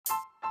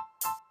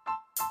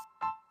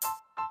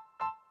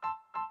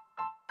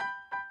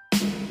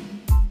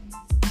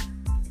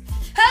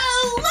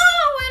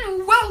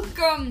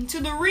welcome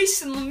to the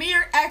Reese and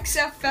Lemire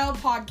XFL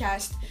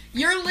podcast.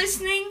 You're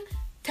listening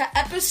to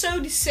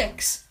episode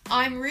 6.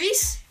 I'm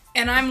Reese.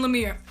 And I'm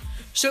Lemire.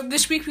 So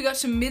this week we got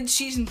some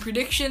mid-season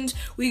predictions.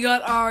 We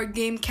got our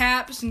game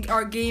caps and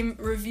our game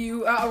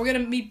review. We're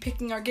going to be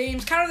picking our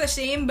games. Kind of the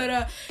same,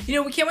 but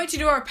we can't wait to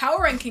do our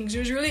power rankings. It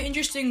was a really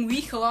interesting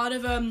week. A lot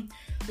of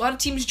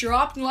teams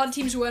dropped and a lot of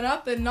teams went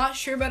up, and not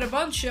sure about a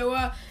bunch.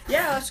 So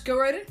let's go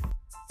right in.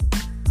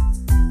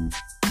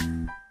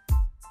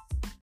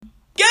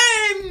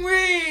 Game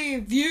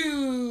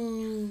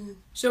review.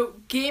 So,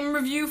 game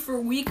review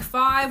for week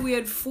 5. We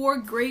had 4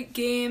 great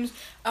games.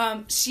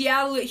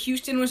 Seattle at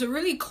Houston was a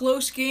really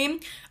close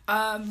game.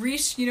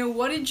 Reese,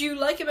 what did you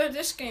like about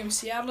this game,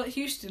 Seattle at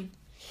Houston?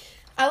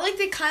 I like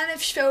they kind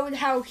of showed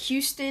how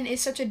Houston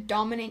is such a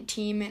dominant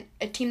team and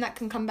a team that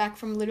can come back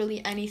from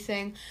literally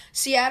anything.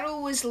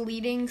 Seattle was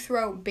leading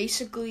throughout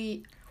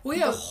basically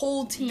the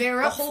whole team.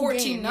 They're up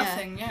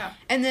 14-0, yeah.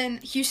 And then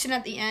Houston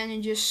at the end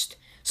and just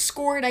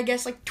scored,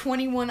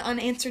 21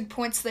 unanswered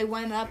points. They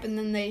went up, and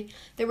then they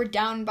were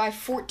down by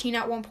 14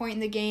 at one point in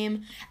the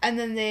game, and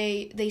then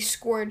they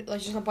scored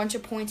just a bunch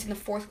of points in the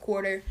fourth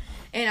quarter,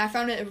 and I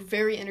found it a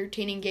very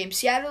entertaining game.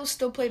 Seattle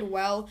still played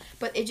well,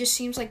 but it just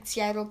seems like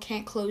Seattle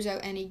can't close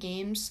out any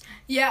games.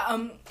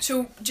 Yeah,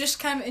 so just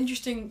kind of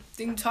interesting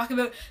thing to talk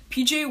about.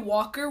 P.J.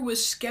 Walker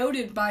was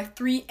scouted by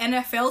 3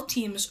 NFL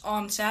teams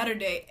on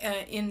Saturday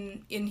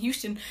in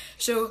Houston.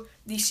 So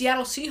the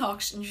Seattle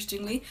Seahawks,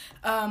 interestingly,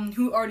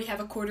 who already have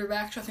a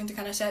quarterback, so I think they're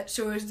kind of set.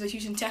 So is the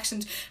Houston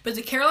Texans. But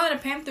the Carolina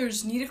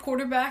Panthers need a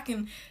quarterback,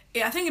 and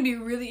I think it'd be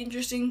really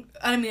interesting.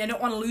 I mean, I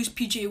don't want to lose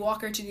P.J.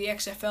 Walker to the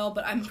XFL,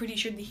 but I'm pretty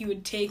sure that he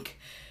would take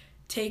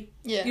the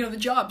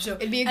job. So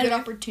it'd be a good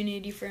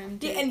opportunity for him.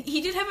 Yeah, and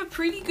he did have a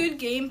pretty good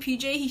game,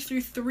 PJ. He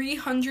threw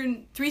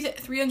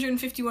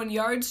 351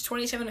 yards,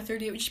 27 to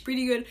 38, which is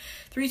pretty good.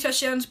 3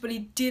 touchdowns, but he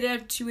did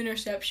have 2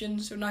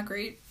 interceptions, so not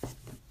great.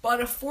 But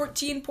a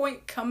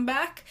 14-point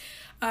comeback.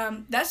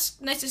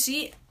 That's nice to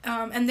see.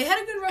 And they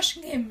had a good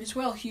rushing game as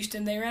well,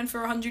 Houston. They ran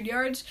for 100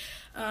 yards.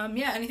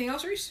 Anything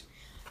else, Reese?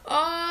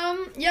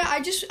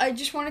 I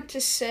just wanted to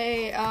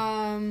say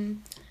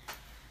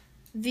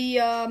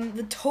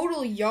the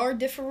total yard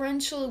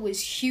differential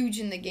was huge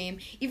in the game.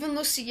 Even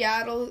though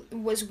Seattle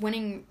was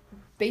winning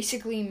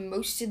basically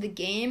most of the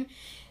game,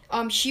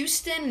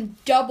 Houston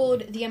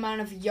doubled the amount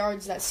of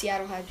yards that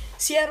Seattle had.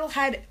 Seattle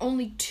had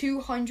only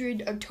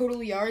 200 of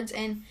total yards,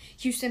 and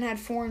Houston had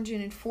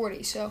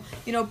 440. So,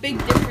 big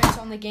difference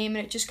on the game,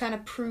 and it just kind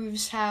of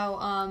proves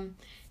how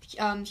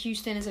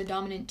Houston is a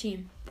dominant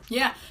team.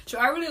 Yeah, so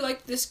I really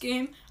liked this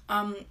game.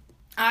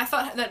 I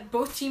thought that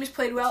both teams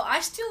played well.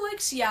 I still like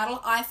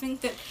Seattle. I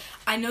think they're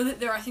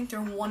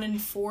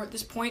 1-4 at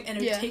this point, and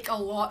it would take a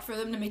lot for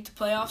them to make the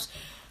playoffs.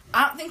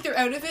 I don't think they're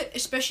out of it,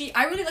 especially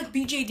I really like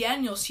BJ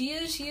Daniels. He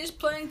is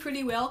playing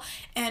pretty well,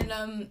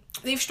 and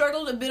they've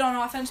struggled a bit on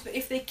offense, but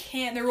if they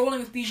can, they're rolling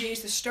with BJ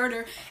as the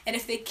starter, and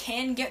if they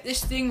can get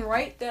this thing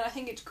right, then I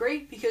think it's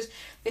great because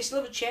they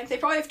still have a chance. They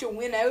probably have to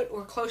win out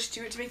or close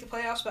to it to make the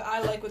playoffs, but I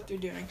like what they're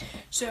doing.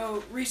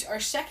 So, Reese, our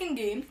second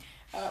game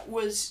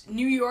was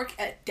New York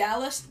at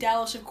Dallas.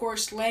 Dallas, of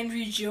course,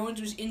 Landry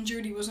Jones was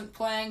injured. He wasn't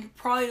playing.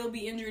 Probably will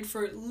be injured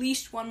for at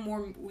least one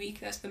more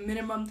week. That's the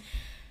minimum.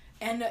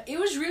 And it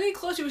was really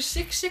close. It was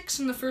 6-6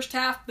 in the first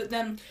half, but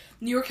then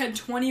New York had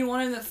 21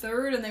 in the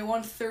third, and they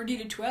won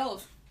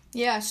 30-12.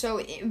 Yeah,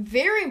 so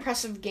very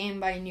impressive game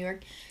by New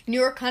York. New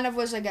York kind of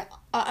was like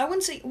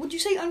would you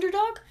say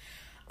underdog?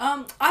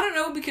 I don't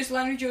know because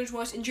Landry Jones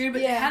was injured,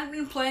 but they hadn't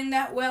been playing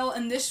that well,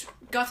 and this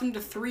got them to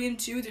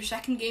 3-2. Their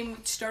second game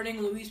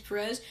starting Luis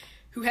Perez,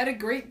 who had a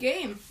great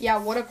game. Yeah,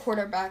 what a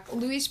quarterback.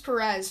 Luis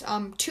Perez,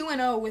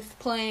 2-0 with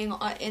playing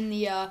in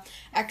the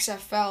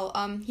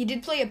XFL. He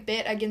did play a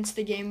bit against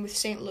the game with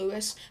St.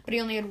 Louis, but he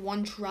only had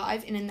 1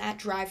 drive, and in that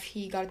drive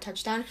he got a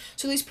touchdown.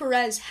 So Luis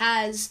Perez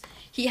had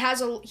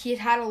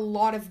a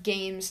lot of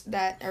games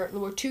there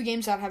were 2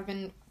 games that have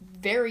been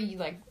very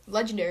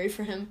legendary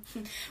for him.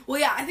 Well,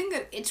 yeah, I think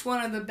that it's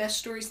one of the best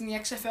stories in the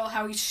XFL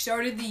how he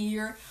started the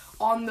year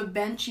on the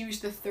bench. He was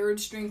the 3rd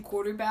string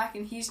quarterback,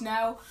 and he's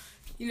now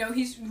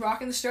he's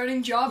rocking the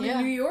starting job in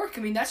New York.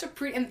 I mean, that's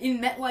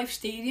in MetLife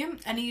Stadium,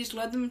 and he's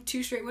led them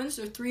 2 straight wins.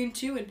 They're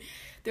 3-2, and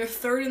they're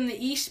 3rd in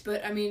the East.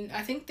 But I mean,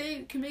 I think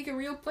they can make a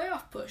real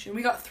playoff push. And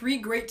we got 3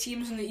 great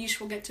teams in the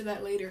East. We'll get to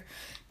that later.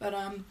 But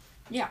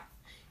yeah.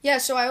 Yeah,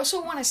 so I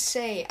also want to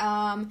say,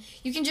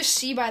 you can just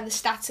see by the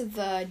stats of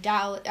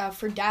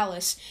for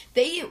Dallas,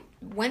 they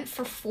went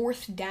for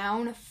 4th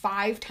down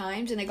 5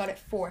 times and they got it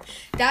 4.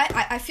 That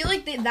I feel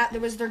like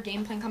that was their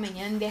game plan coming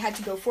in. They had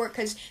to go for it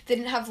because they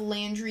didn't have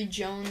Landry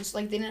Jones,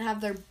 they didn't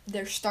have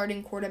their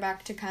starting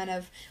quarterback to kind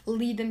of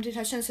lead them to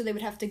touchdowns, so they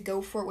would have to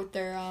go for it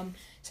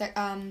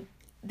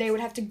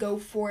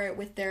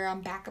with their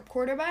backup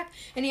quarterback,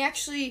 and he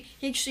actually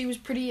was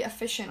pretty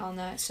efficient on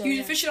that. So he was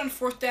efficient on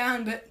 4th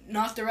down, but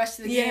not the rest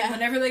of the game.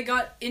 Whenever they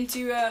got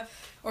into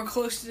or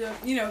close to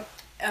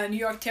New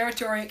York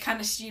territory, it kind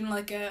of seemed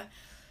like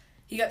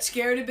he got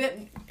scared a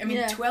bit. I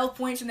mean, 12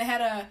 points, and they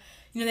had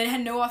they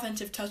had no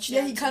offensive touchdowns.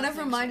 Yeah, he kind of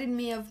reminded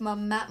me of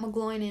Matt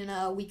McGloin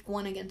in Week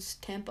 1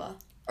 against Tampa.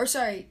 Or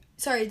sorry,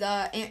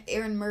 the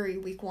Aaron Murray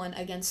Week 1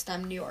 against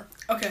New York.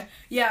 Okay,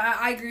 yeah,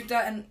 I agree with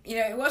that, and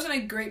it wasn't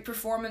a great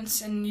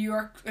performance in New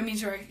York.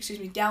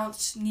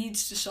 Dallas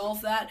needs to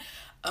solve that,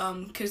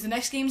 because the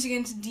next game's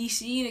against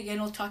DC, and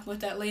again we'll talk about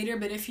that later.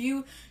 But if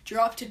you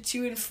drop to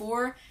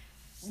 2-4,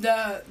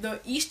 the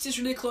East is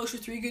really close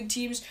with 3 good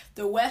teams.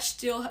 The West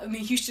still,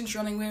 Houston's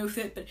running away with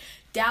it, but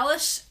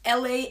Dallas,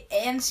 LA,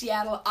 and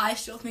Seattle, I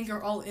still think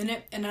are all in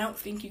it, and I don't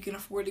think you can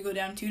afford to go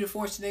down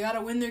 2-4. So they got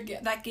to win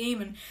that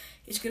game, and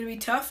it's going to be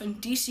tough.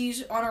 And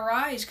DC's on a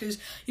rise because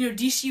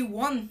DC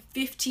won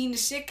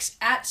 15-6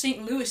 at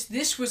St. Louis.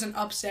 This was an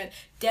upset,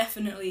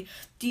 definitely.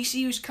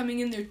 DC was coming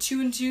in. They're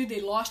 2-2. They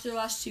lost their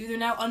last 2. They're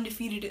now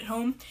undefeated at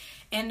home,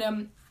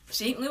 and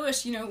St.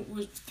 Louis,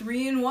 was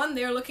 3-1.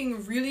 They're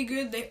looking really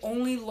good. They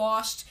only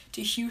lost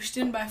to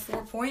Houston by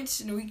 4 points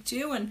in Week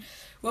 2. And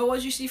what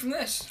did you see from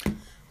this?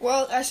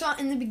 Well, I saw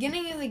in the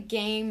beginning of the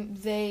game,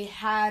 they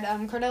had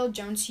Cardell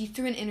Jones. He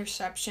threw an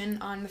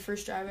interception on the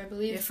first drive, I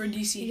believe. Yeah, for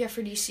DC. Yeah,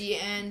 for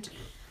DC. And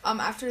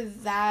after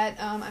that,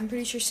 I'm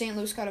pretty sure St.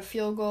 Louis got a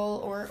field goal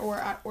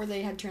or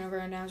they had turnover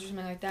and downs or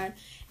something like that.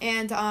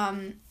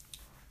 And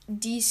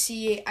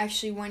DC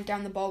actually went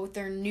down the ball with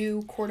their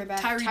new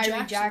quarterback,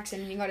 Tyree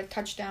Jackson, and he got a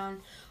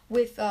touchdown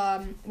with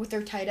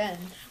their tight end.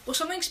 Well,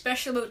 something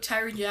special about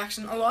Tyree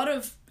Jackson, a lot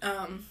of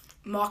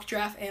mock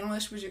draft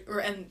analysts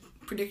and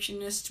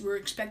predictionists were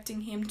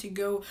expecting him to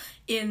go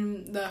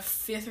in the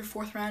 5th or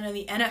 4th round in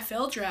the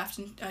NFL draft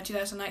in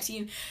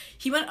 2019.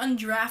 He went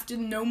undrafted.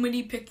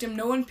 Nobody picked him.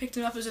 No one picked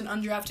him up as an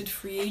undrafted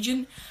free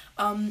agent.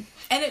 And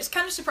it's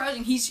kind of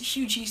surprising. He's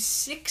huge. He's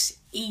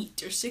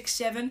 6'8" or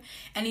 6'7",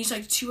 and he's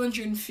like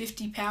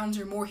 250 pounds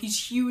or more.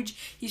 He's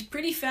huge. He's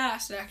pretty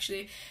fast,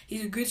 actually.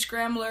 He's a good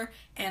scrambler,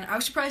 and I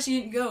was surprised he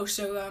didn't go.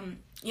 So,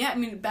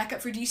 back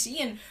up for DC,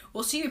 and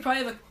we'll see. We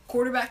probably have a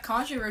quarterback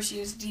controversy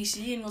as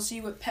DC, and we'll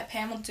see what Pep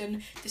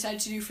Hamilton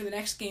decides to do for the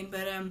next game.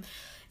 But,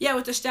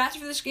 with the stats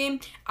for this game,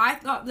 I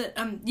thought that,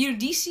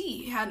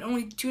 DC had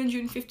only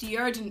 250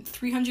 yards and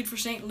 300 for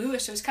St.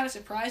 Louis, so it's kind of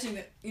surprising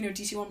that,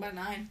 DC won by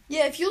 9.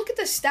 Yeah, if you look at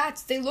the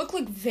stats, they look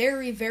like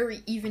very,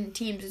 very even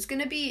teams. It's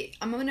gonna be,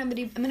 I'm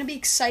gonna be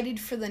excited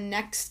for the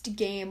next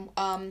game,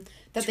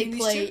 that they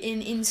play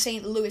in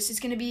St. Louis.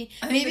 It's gonna be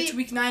I think it's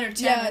week 9 or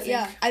 10.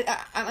 Yeah,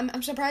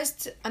 I'm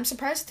surprised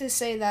to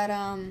say that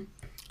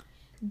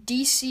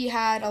DC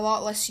had a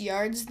lot less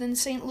yards than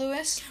St.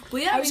 Louis.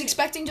 Well, yeah, I was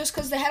expecting, just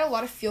because they had a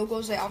lot of field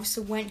goals. They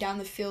obviously went down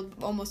the field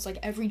almost like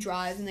every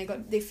drive, and they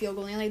field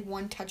goal. They only had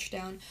 1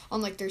 touchdown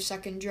on their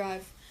second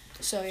drive.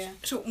 So yeah.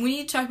 So we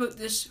need to talk about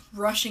this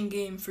rushing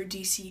game for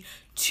DC.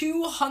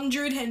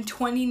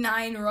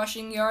 229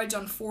 rushing yards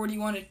on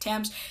 41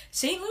 attempts.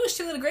 St. Louis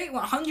still had a great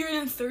one.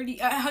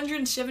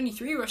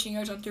 173 rushing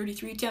yards on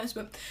 33 attempts.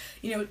 But,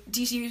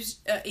 DC was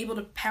able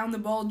to pound the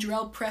ball.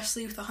 Jarrell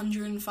Presley with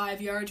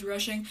 105 yards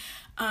rushing.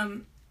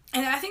 And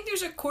I think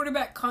there's a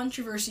quarterback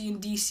controversy in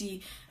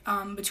DC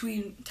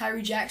between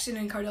Tyree Jackson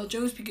and Cardell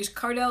Jones, because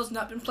Cardell's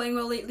not been playing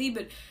well lately,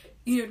 but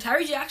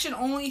Tyree Jackson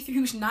only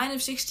threw 9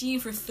 of 16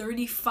 for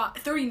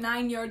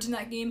 39 yards in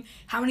that game.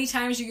 How many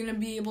times are you going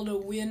to be able to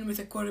win with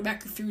a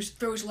quarterback who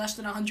throws less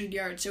than 100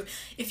 yards? So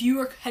if you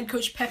were head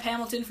coach Pep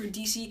Hamilton for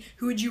DC,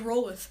 who would you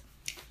roll with?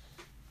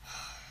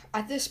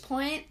 At this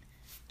point,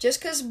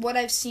 just because what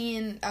I've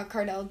seen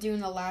Cardell do in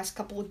the last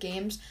couple of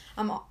games,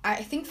 I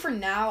think for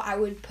now I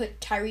would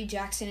put Tyree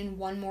Jackson in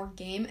one more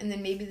game, and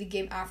then maybe the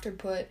game after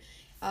put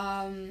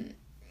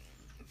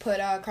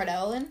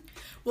Cardell in.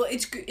 Well,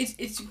 it's good.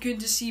 It's good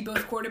to see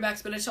both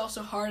quarterbacks, but it's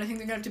also hard. I think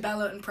they're going to have to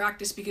battle out in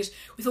practice, because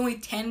with only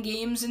 10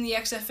 games in the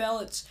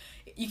XFL,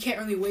 you can't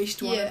really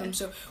waste one of them.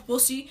 So we'll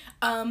see.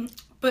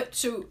 But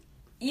so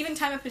even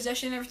time of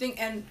possession and everything.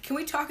 And can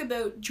we talk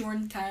about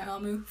Jordan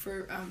Ta'amu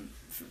for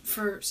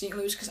St.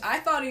 Louis? Because I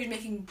thought he was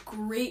making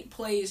great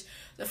plays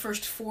the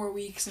first 4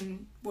 weeks.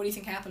 And what do you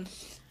think happened?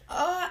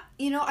 I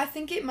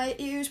think it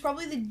was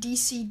probably the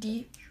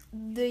DC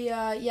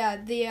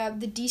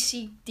the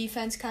DC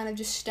defense kind of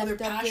just stepped up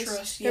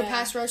their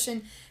pass rush,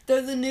 and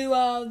they're the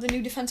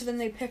new defensive end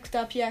they picked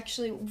up. He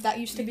actually, that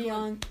used to be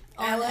on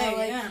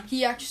LA. Yeah.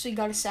 He actually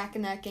got a sack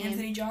in that game.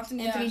 Anthony Johnson,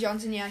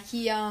 yeah.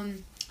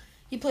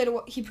 He played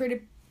a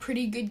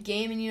pretty good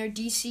game, and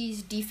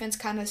DC's defense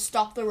kind of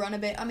stopped the run a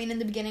bit. In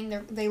the beginning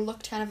they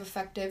looked kind of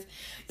effective,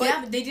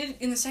 but they did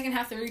in the second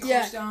half. They really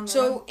closed down.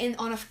 So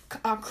on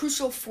a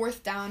crucial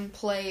 4th down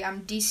play,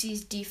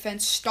 DC's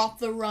defense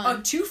stopped the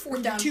run. 2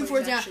 4th down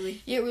plays,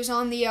 actually. Yeah, it was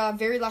on the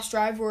very last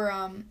drive where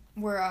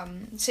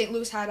St.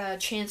 Louis had a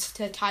chance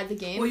to tie the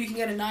game. Well, you can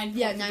get a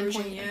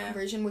 9-point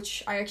conversion,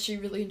 which I actually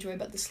really enjoy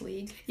about this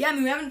league. Yeah,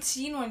 we haven't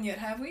seen one yet,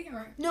 have we?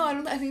 Or? No, I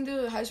don't. I think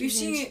the highest we've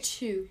seen it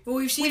 2. Well,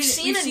 we've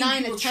seen a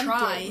 9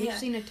 attempted. We've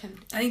seen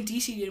attempted. I think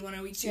DC did one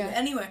a week too. Yeah. But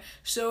anyway,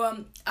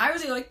 so I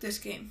really like this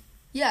game.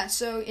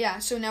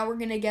 So now we're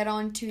gonna get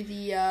on to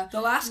the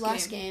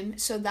last game.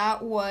 So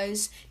that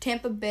was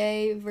Tampa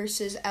Bay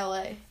versus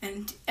LA,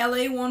 and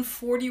LA won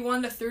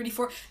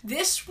 41-34.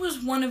 This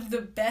was one of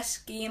the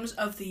best games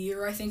of the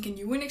year, I think, and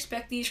you wouldn't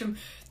expect these from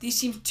these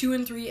teams.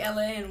 2-3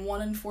 LA and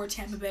 1-4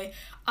 Tampa Bay.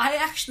 I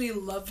actually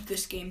loved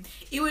this game.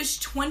 It was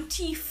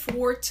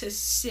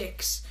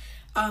 24-6.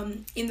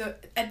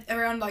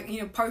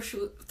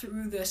 Partial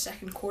through the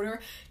second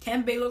quarter,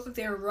 Tampa Bay looked like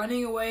they were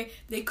running away.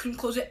 They couldn't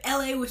close it.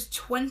 LA was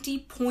 20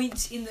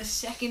 points in the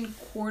second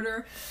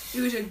quarter.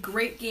 It was a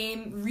great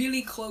game,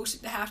 really close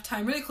at the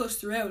halftime, really close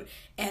throughout.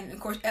 And of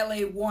course,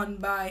 LA won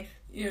by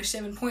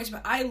 7 points.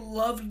 But I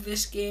loved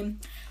this game.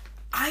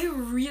 I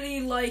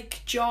really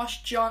like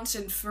Josh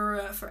Johnson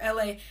for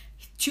LA.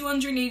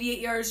 288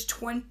 yards,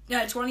 20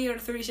 out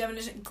of 37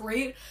 isn't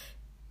great.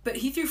 But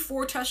he threw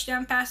 4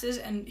 touchdown passes,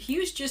 and he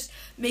was just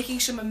making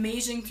some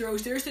amazing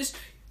throws. There's this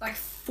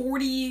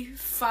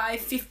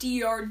 45,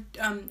 50-yard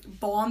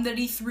bomb that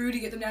he threw to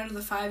get them down to the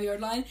 5-yard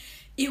line.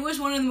 It was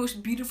one of the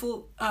most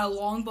beautiful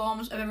long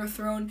bombs I've ever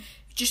thrown.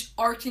 Just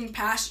arcing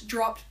pass,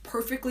 dropped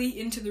perfectly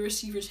into the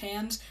receiver's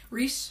hands.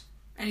 Reese,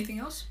 anything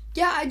else?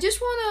 Yeah, I just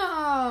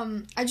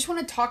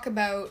wanna talk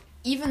about,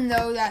 even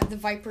though that the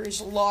Vipers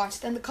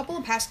lost, and the couple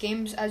of past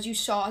games, as you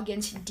saw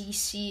against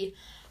DC.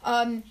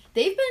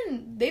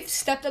 They've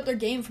stepped up their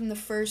game from the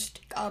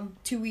first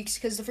 2 weeks,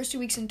 because the first 2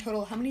 weeks in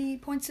total, how many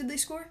points did they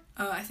score?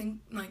 I think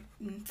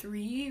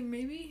 3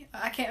 maybe.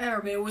 I can't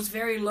remember, but it was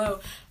very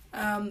low.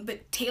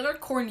 But Taylor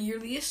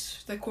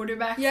Cornelius, the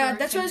quarterback. Yeah,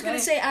 that's what I was gonna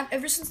say.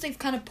 Ever since they've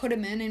kind of put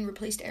him in and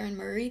replaced Aaron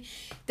Murray,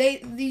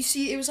 you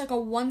see it was like a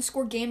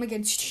 1-score game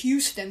against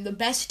Houston, the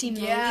best team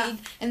in the league,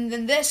 and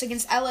then this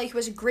against LA, who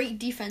has a great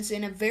defense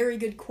and a very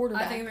good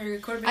quarterback. I think a very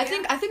good quarterback.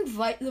 I think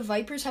the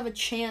Vipers have a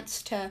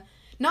chance to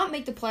not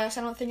make the playoffs.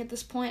 I don't think at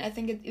this point. I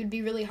think it would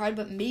be really hard,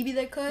 but maybe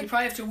they could. They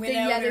probably have to win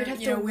out. Yeah, they would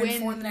have to win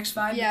 4 in the next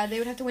 5. Yeah, they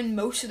would have to win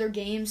most of their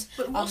games.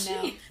 But we'll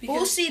see. But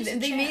we'll see.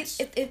 They may,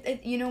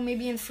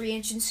 maybe in free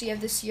agency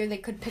of this year, they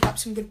could pick up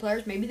some good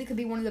players. Maybe they could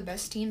be one of the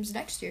best teams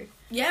next year.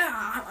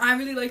 Yeah, I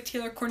really like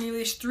Taylor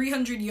Cornelius.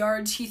 300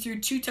 yards. He threw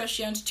 2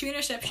 touchdowns, 2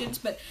 interceptions.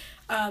 But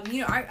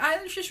I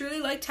just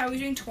really liked how he was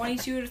doing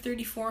 22 out of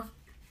 34.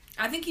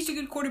 I think he's a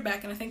good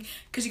quarterback, and I think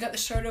because he got the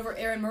start over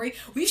Aaron Murray.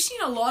 We've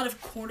seen a lot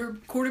of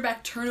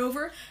quarterback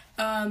turnover.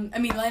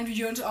 Landry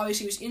Jones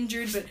obviously was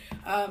injured, but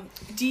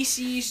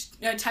DC's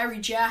Tyree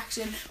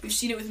Jackson, we've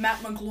seen it with Matt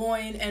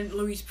McGloin and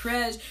Luis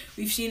Perez.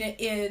 We've seen it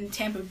in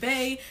Tampa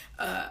Bay.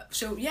 A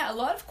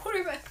lot of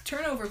quarterback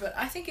turnover, but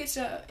I think it's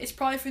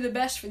probably for the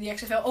best for the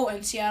XFL. Oh,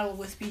 and Seattle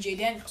with BJ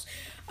Daniels.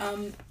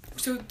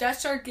 So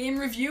that's our game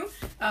review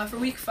for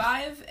Week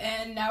 5,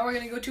 and now we're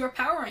going to go to our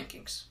power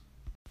rankings.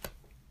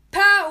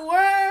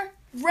 Power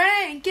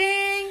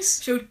rankings.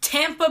 So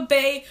Tampa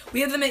Bay, we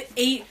have them at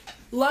 8.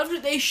 Loved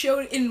what they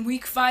showed in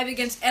Week 5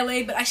 against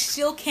LA, but I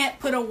still can't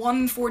put a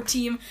 1-4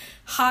 team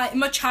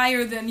much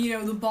higher than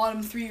the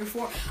bottom 3 or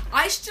 4.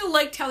 I still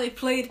liked how they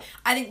played.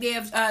 I think they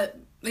have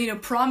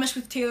promise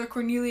with Taylor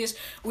Cornelius.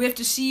 We have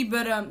to see,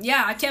 but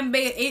Tampa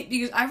Bay at 8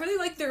 because I really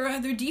like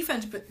their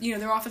defense, but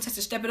their offense has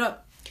to step it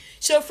up.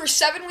 So for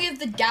 7, we have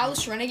the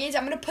Dallas Renegades.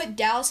 I'm going to put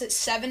Dallas at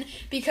 7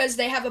 because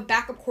they have a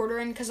backup quarter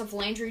in because of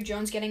Landry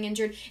Jones getting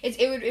injured.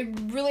 It would be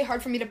really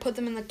hard for me to put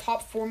them in the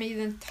top 4, maybe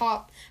the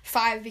top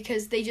 5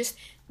 because they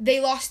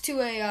lost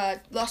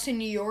to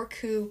New York,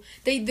 who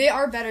they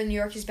are better. New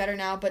York is better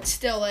now, but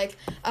still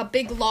a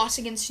big loss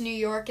against New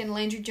York, and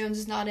Landry Jones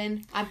is not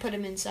in. I put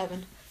him in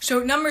 7.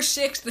 So number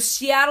 6, the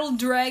Seattle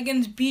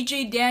Dragons.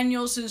 BJ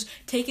Daniels is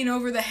taking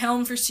over the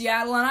helm for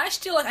Seattle, and I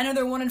know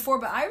they're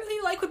 1-4, but I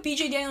really like what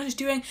BJ Daniels is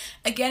doing.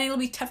 Again, it'll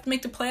be tough to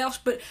make the playoffs,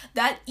 but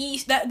that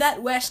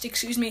West,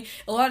 a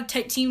lot of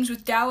tight teams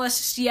with Dallas,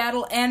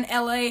 Seattle, and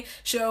LA.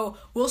 So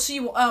we'll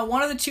see.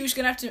 One of the 3 is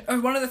gonna have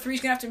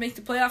to make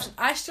the playoffs.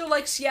 I still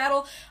like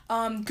Seattle.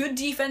 Good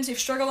defense. They've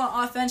struggled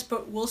on offense,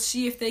 but we'll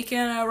see if they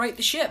can right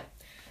the ship.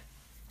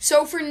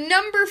 So for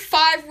number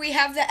 5, we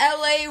have the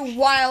LA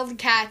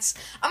Wildcats.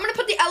 I'm gonna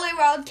put the LA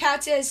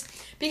Wildcats as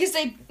because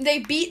they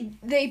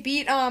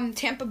beat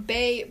Tampa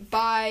Bay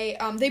by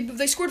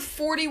they scored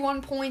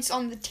 41 points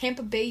on the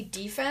Tampa Bay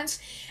defense,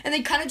 and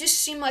they kind of just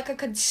seem like a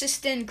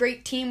consistent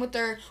great team with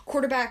their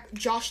quarterback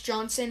Josh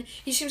Johnson.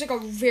 He seems like a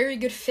very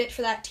good fit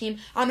for that team.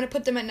 I'm gonna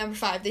put them at number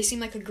 5. They seem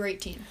like a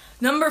great team.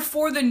 Number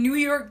 4, the New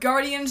York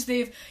Guardians.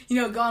 They've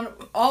gone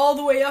all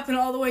the way up and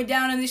all the way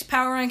down in these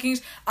power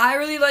rankings. I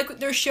really like what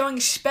they're showing,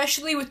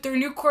 especially with their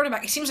new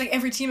quarterback. It seems like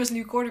every team has a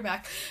new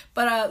quarterback.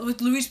 But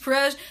with Luis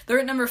Perez, they're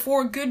at number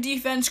 4. Good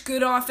defense,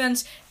 good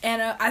offense,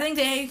 and I think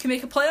they can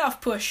make a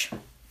playoff push.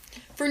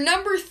 For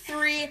number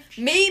 3,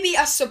 maybe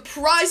a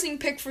surprising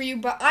pick for you,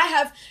 but I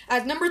have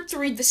at number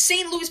 3 the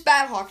St. Louis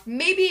Battlehawks.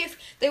 Maybe if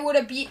they would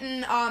have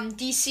beaten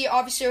DC,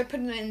 obviously I would put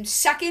them in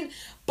 2nd,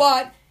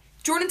 but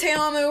Jordan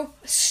Ta'amu,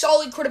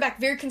 solid quarterback,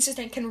 very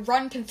consistent, can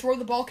run, can throw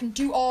the ball, can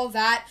do all of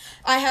that.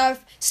 I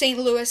have St.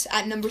 Louis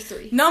at number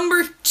 3.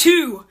 Number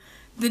 2,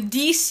 the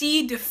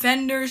DC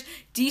Defenders.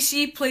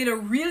 DC played a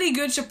really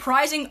good,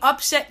 surprising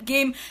upset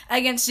game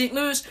against St.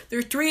 Louis.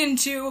 They're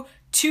 3-2.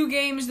 2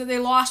 games that they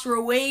lost were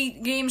away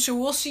games, so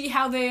we'll see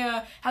how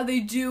they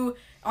do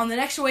on the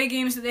next away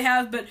games that they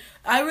have. But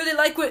I really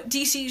like what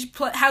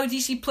how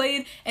DC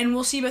played, and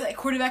we'll see about that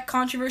quarterback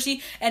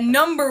controversy. And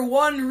number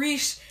 1,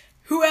 Reese,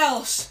 who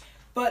else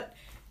but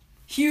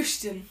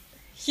Houston?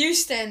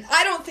 Houston,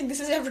 I don't think this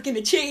is ever going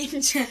to change.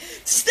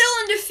 Still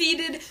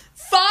undefeated,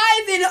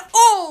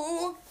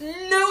 5-0.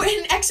 No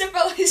in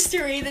XFL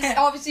history. This is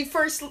obviously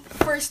first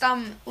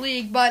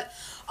league, but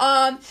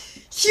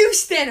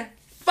Houston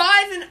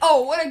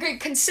 5-0. What a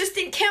great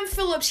consistent Cam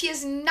Phillips. He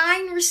has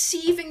 9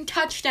 receiving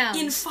touchdowns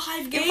in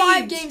 5 games. In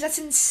 5 games, that's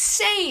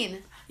insane.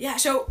 Yeah,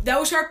 so that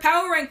was our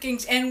power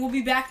rankings, and we'll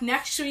be back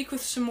next week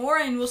with some more,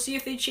 and we'll see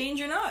if they change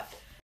or not.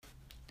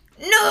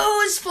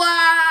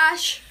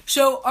 Newsflash!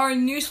 So, our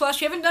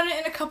newsflash, we haven't done it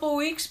in a couple of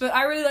weeks, but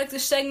I really like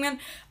this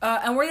segment,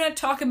 and we're going to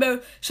talk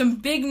about some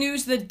big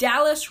news. The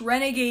Dallas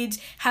Renegades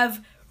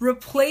have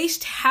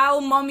replaced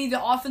Hal Mumme,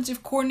 the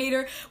offensive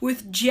coordinator,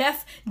 with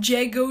Jeff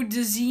Jago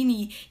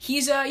Dazzini.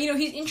 He's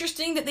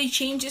interesting that they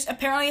changed this.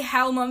 Apparently,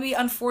 Hal Mumme,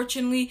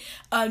 unfortunately,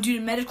 due to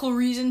medical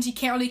reasons, he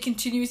can't really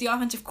continue as the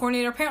offensive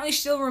coordinator. Apparently,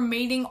 still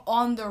remaining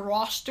on the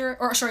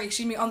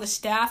on the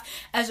staff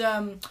as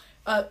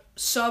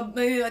sub,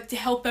 maybe like to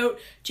help out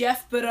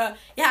Jeff. But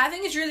I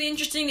think it's really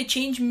interesting to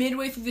change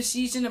midway through the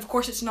season. Of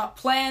course, it's not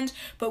planned,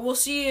 but we'll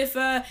see if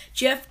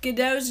Jeff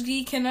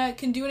Gadowski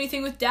can do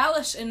anything with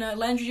Dallas, and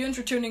Landry Jones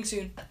returning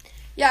soon.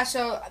 Yeah,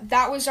 so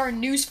that was our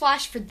news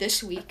flash for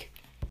this week.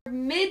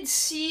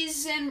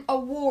 Mid-season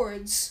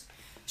awards.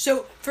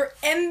 So for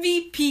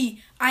MVP,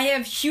 I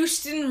have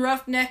Houston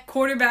Roughneck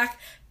quarterback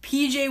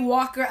PJ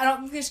Walker. I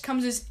don't think this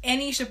comes as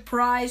any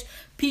surprise.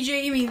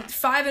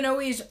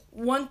 5-0, he has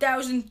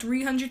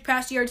 1,300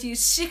 pass yards. He has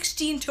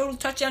 16 total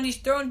touchdowns. He's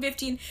thrown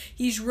 15.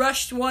 He's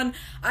rushed 1.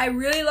 I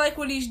really like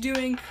what he's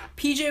doing.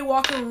 PJ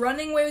Walker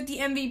running away with the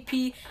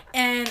MVP,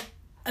 and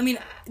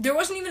there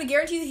wasn't even a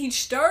guarantee that he'd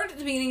start at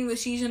the beginning of the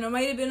season. It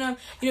might have been,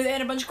 they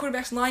had a bunch of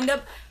quarterbacks lined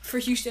up for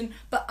Houston,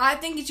 but I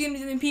think he's going to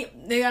be the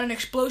MVP. They got an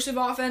explosive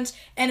offense,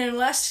 and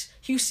unless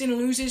Houston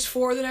loses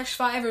 4 of the next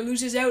 5 or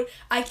loses out,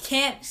 I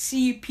can't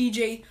see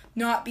PJ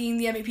not being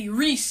the MVP.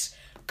 Reese,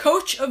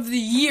 Coach of the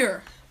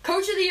Year.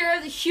 Coach of the Year,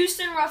 the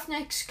Houston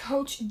Roughnecks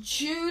coach,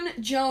 June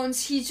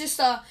Jones. He's just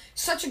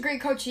such a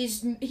great coach.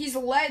 He's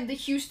led the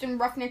Houston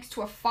Roughnecks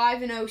to a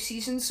 5-0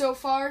 season so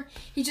far.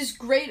 He's just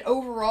great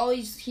overall.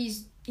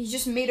 He's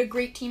just made a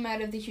great team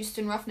out of the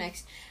Houston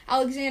Roughnecks.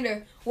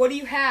 Alexander, what do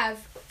you have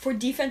for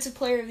Defensive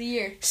Player of the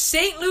Year?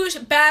 St. Louis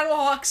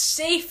Battlehawks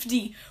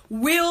safety,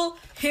 Will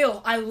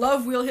Hill. I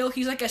love Will Hill.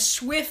 He's like a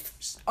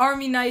swift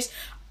Army Nice.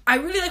 I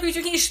really like what he's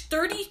doing. He has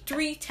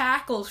 33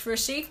 tackles for a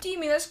safety.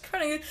 That's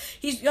kind of good.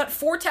 He's got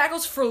 4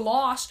 tackles for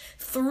loss,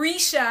 3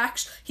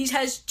 sacks. He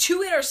has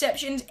 2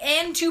 interceptions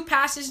and 2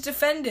 passes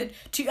deflected.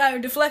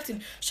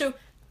 So,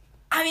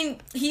 he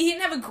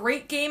didn't have a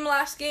great game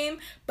last game,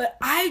 but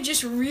I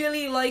just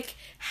really like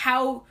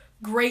how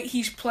great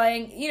he's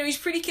playing. He's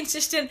pretty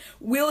consistent.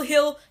 Will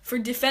Hill for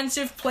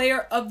Defensive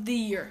Player of the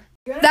Year.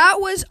 That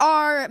was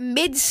our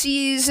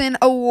mid-season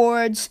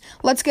awards.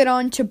 Let's get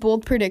on to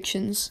bold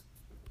predictions.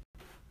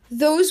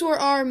 Those were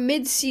our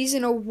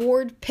mid-season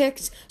award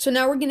picks. So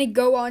now we're going to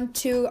go on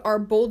to our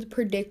bold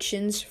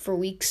predictions for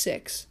Week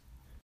 6.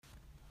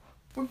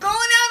 We're going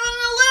out on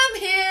a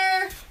limb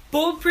here.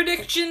 Bold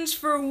predictions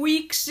for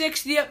Week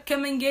 6, the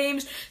upcoming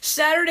games.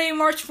 Saturday,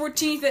 March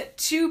 14th at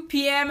 2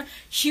 p.m.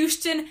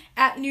 Houston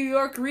at New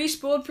York. Reese,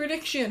 bold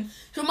prediction.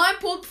 So my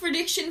bold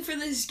prediction for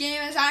this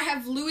game is I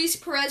have Luis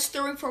Perez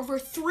throwing for over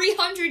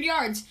 300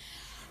 yards.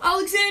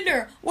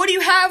 Alexander, what do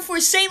you have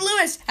for St.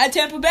 Louis at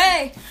Tampa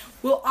Bay?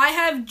 Well, I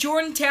have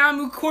Jordan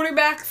Ta'amu,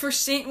 quarterback for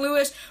St.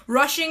 Louis,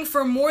 rushing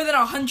for more than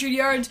 100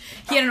 yards.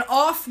 He had an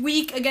off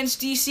week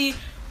against DC.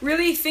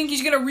 Really think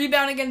he's going to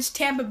rebound against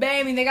Tampa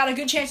Bay. They got a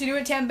good chance to do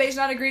it. Tampa Bay's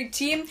not a great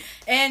team.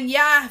 And,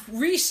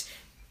 Reese,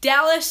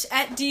 Dallas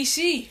at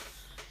DC.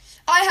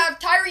 I have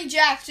Tyree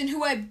Jackson,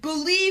 who I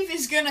believe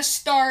is going to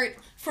start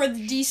for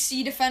the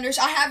DC Defenders.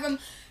 I have him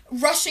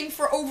rushing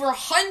for over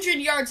 100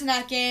 yards in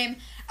that game.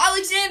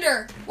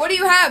 Alexander, what do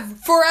you have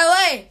for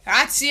LA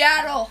at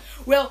Seattle?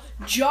 Well,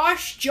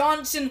 Josh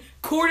Johnson,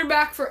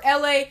 quarterback for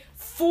LA,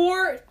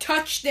 4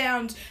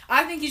 touchdowns.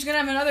 I think he's going to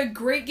have another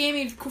great game.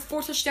 He had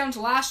 4 touchdowns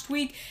last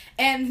week.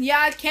 And,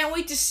 I can't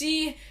wait to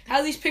see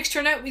how these picks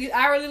turn out because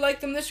I really like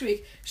them this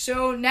week.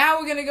 So now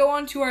we're going to go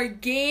on to our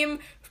game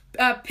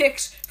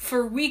picks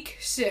for Week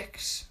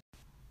 6.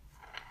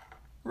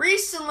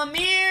 Reese and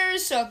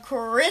Lemir's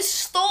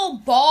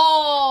crystal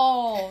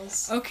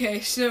balls. Okay,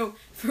 so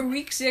for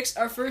Week 6,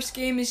 our first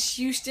game is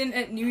Houston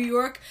at New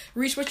York.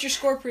 Reese, what's your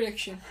score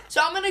prediction?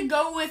 So I'm going to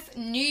go with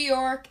New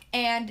York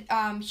and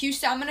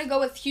Houston. I'm going to go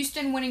with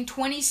Houston winning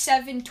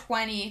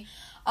 27-20.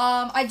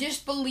 I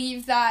just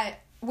believe that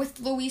with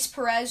Luis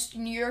Perez,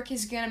 New York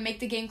is going to make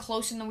the game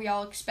closer than we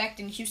all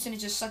expect. And Houston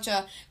is just such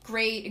a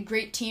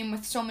great team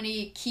with so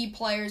many key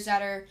players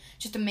that are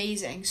just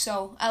amazing.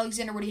 So,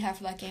 Alexander, what do you have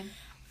for that game?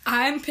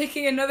 I'm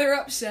picking another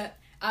upset.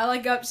 I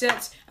like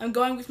upsets. I'm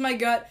going with my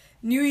gut.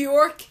 New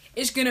York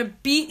is going to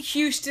beat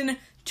Houston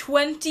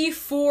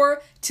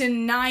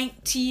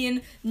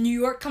 24-19. New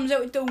York comes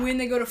out with the win.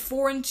 They go to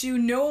 4-2.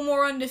 No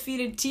more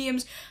undefeated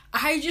teams.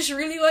 I just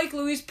really like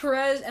Luis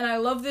Perez, and I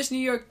love this New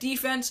York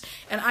defense,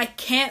 and I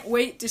can't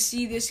wait to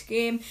see this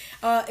game.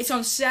 It's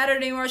on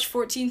Saturday, March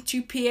 14th,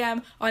 2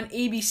 p.m. on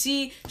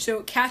ABC, so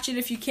catch it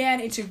if you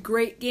can. It's a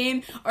great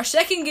game. Our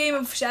second game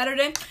of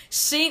Saturday,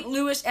 St.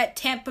 Louis at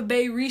Tampa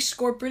Bay.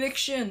 Score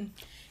prediction.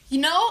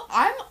 You know,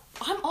 I'm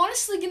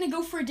honestly going to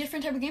go for a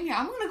different type of game here.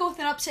 I'm going to go with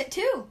an upset,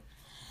 too.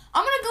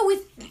 I'm going to go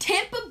with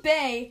Tampa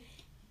Bay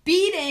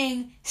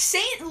beating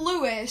St.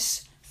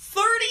 Louis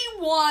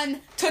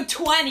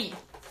 31-20.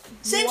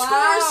 Same score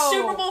as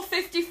Super Bowl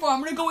 54. I'm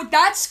going to go with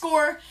that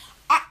score.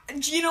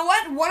 You know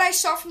what? What I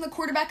saw from the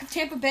quarterback of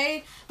Tampa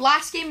Bay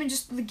last game and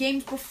just the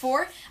games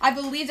before, I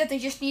believe that they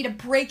just need a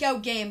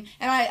breakout game,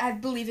 and I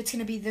believe it's going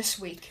to be this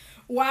week.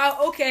 Wow,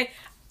 okay.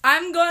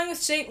 I'm going with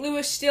St.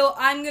 Louis still.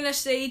 I'm going to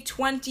say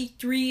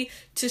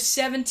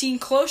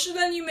 23-17, closer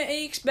than you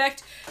may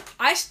expect.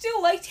 I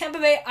still like Tampa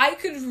Bay. I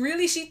could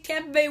really see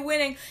Tampa Bay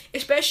winning,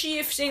 especially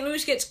if St.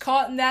 Louis gets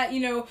caught in that,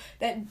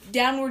 that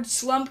downward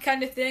slump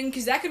kind of thing,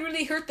 because that could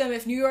really hurt them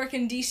if New York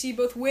and DC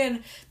both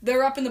win.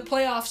 They're up in the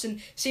playoffs,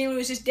 and St.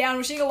 Louis is down.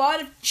 We're seeing a lot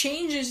of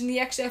changes in the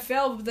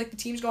XFL with the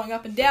teams going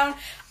up and down,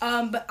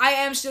 but I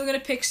am still going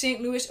to pick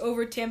St. Louis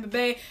over Tampa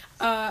Bay.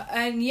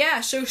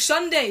 So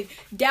Sunday,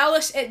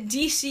 Dallas at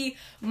DC.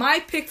 My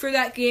pick for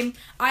that game,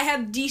 I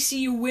have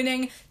DC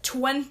winning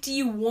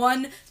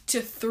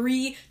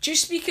 21-3,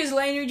 just because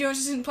Landry Jones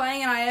isn't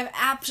playing, and I have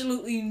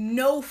absolutely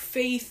no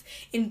faith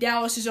in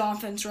Dallas's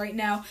offense right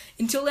now.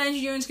 Until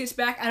Landry Jones gets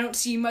back, I don't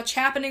see much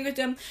happening with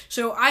them.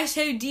 So I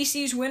say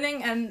DC's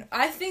winning, and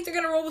I think they're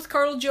going to roll with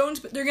Cardinal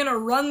Jones, but they're going to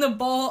run the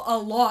ball a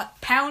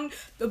lot. Pound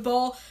the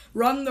ball,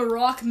 run the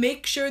rock,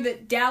 make sure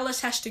that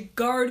Dallas has to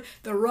guard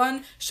the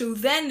run, so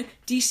then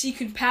DC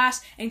can pass,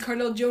 and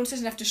Cardinal Jones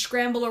doesn't have to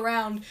scramble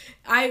around.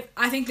 I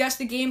think that's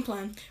the game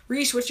plan.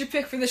 Reese, what's your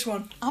pick for this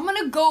one? I'm going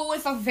to go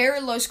with a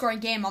very low-scoring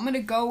game. I'm going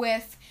to go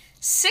with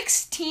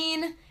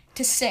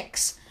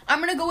 16-6. I'm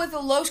going to go with a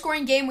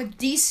low-scoring game with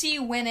DC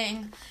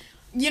winning.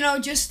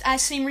 Just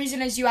as same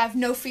reason as you, I have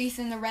no faith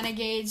in the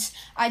Renegades.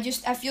 I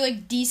feel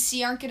like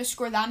DC aren't going to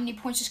score that many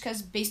points just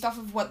because based off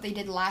of what they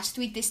did last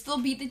week. They still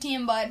beat the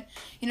team, but,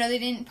 they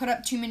didn't put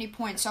up too many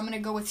points. So I'm going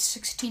to go with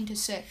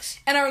 16-6.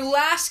 And our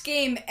last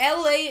game,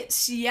 LA at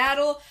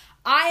Seattle.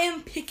 I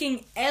am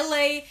picking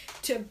LA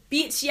to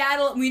beat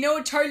Seattle. We know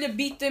it's hard to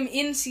beat them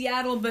in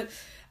Seattle, but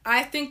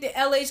I think that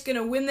LA's going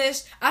to win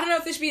this. I don't know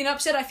if this will be an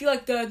upset. I feel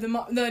like the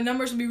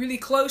numbers will be really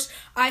close.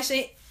 I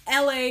say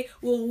LA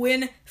will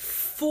win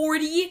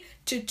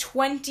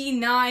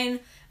 40-29.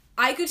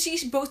 I could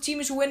see both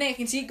teams winning. I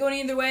can see it going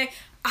either way.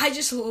 I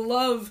just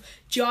love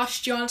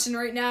Josh Johnson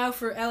right now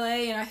for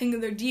LA, and I think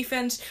that their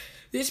defense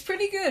is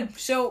pretty good.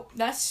 So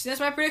that's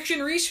my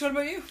prediction. Reese, what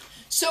about you?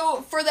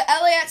 So, for the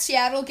LA at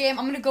Seattle game,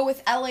 I'm going to go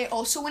with LA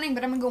also winning,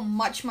 but I'm going to go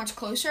much, much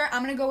closer.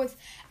 I'm going to go with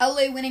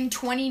LA winning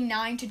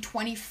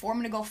 29-24. I'm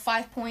going to go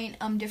 5-point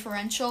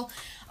differential.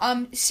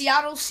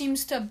 Seattle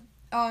seems to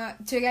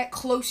get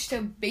close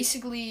to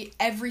basically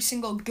every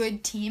single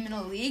good team in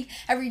the league.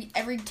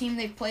 Every team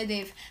they've played,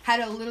 they've had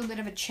a little bit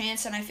of a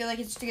chance, and I feel like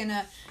it's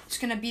gonna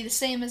be the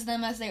same as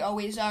them as they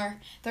always are.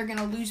 They're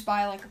gonna lose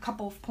by like a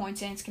couple of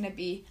points, and it's gonna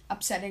be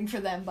upsetting for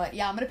them. But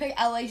yeah, I'm gonna pick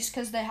LA just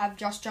because they have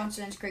Josh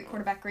Johnson as great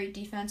quarterback, great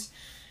defense.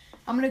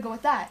 I'm gonna go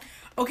with that.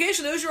 Okay,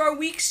 so those are our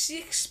Week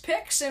 6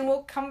 picks, and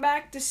we'll come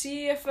back to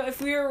see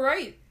if we were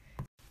right.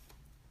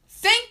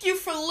 Thank you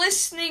for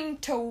listening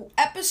to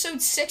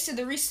episode 6 of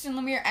the Reese and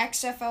Lemire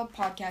XFL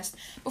podcast.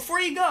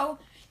 Before you go,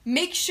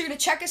 make sure to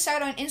check us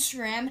out on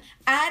Instagram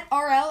at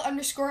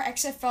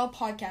RL_XFL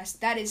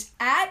podcast. That is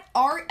at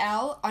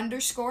RL_XFL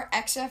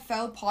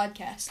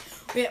podcast.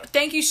 Yeah,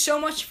 thank you so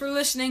much for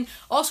listening.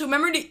 Also,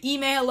 remember to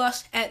email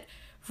us at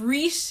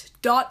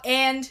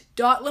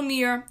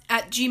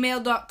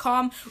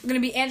reese.and.lemire@gmail.com. We're going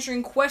to be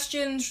answering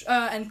questions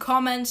and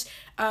comments.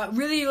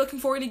 Really looking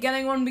forward to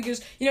getting one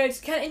because, it's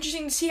kind of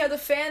interesting to see how the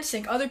fans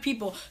think, other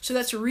people. So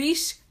that's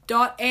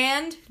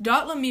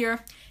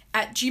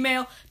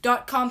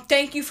reese.and.lemire@gmail.com.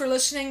 Thank you for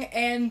listening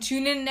and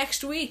tune in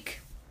next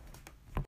week.